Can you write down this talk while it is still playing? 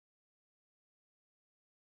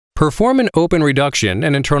Perform an open reduction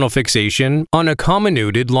and internal fixation on a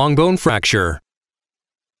comminuted long bone fracture.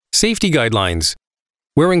 Safety guidelines.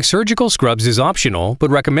 Wearing surgical scrubs is optional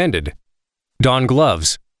but recommended. Don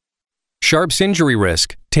gloves. Sharps injury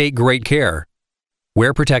risk. Take great care.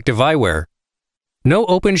 Wear protective eyewear. No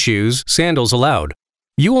open shoes, sandals allowed.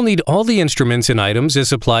 You will need all the instruments and items as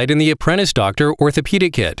supplied in the Apprentice Doctor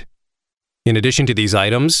orthopedic kit. In addition to these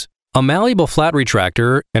items, a malleable flat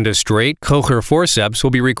retractor and a straight Kocher forceps will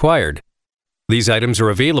be required. These items are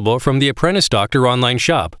available from the Apprentice Doctor online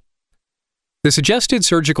shop. The suggested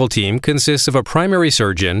surgical team consists of a primary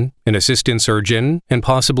surgeon, an assistant surgeon, and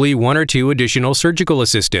possibly 1 or 2 additional surgical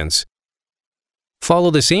assistants. Follow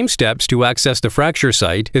the same steps to access the fracture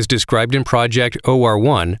site as described in Project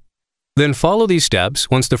OR1, then follow these steps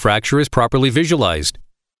once the fracture is properly visualized.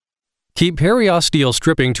 Keep periosteal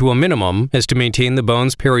stripping to a minimum as to maintain the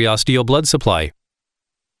bone's periosteal blood supply.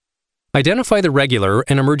 Identify the regular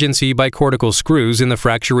and emergency bicortical screws in the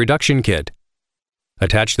fracture reduction kit.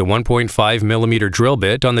 Attach the 1.5 mm drill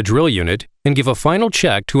bit on the drill unit and give a final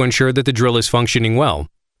check to ensure that the drill is functioning well.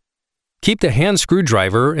 Keep the hand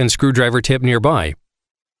screwdriver and screwdriver tip nearby.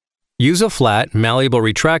 Use a flat, malleable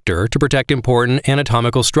retractor to protect important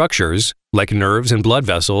anatomical structures, like nerves and blood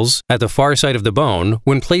vessels, at the far side of the bone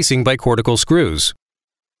when placing bicortical screws.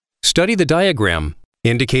 Study the diagram,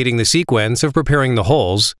 indicating the sequence of preparing the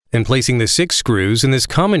holes and placing the 6 screws in this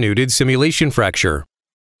comminuted simulation fracture.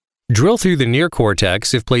 Drill through the near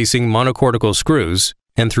cortex if placing monocortical screws,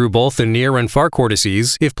 and through both the near and far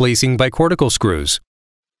cortices if placing bicortical screws.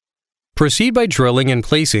 Proceed by drilling and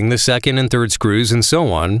placing the 2nd and 3rd screws and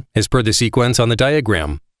so on, as per the sequence on the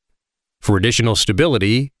diagram. For additional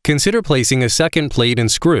stability, consider placing a 2nd plate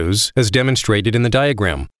and screws as demonstrated in the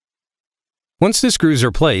diagram. Once the screws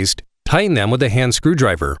are placed, tighten them with a hand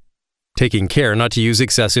screwdriver, taking care not to use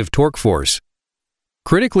excessive torque force.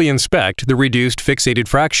 Critically inspect the reduced fixated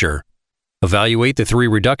fracture. Evaluate the 3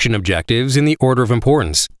 reduction objectives in the order of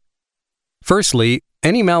importance. Firstly,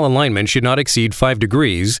 any malalignment should not exceed 5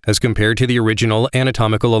 degrees as compared to the original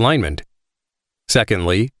anatomical alignment.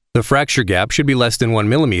 Secondly, the fracture gap should be less than 1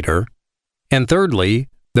 mm. And thirdly,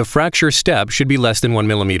 the fracture step should be less than 1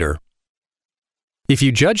 mm. If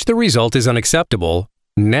you judge the result as unacceptable,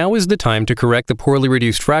 now is the time to correct the poorly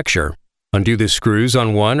reduced fracture, undo the screws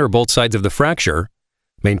on one or both sides of the fracture,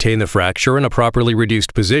 maintain the fracture in a properly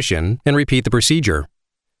reduced position, and repeat the procedure.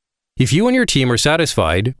 If you and your team are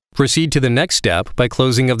satisfied, proceed to the next step by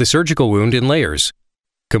closing of the surgical wound in layers.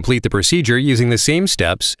 Complete the procedure using the same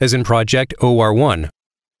steps as in Project OR1.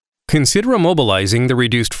 Consider immobilizing the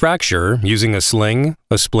reduced fracture using a sling,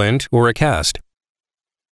 a splint, or a cast.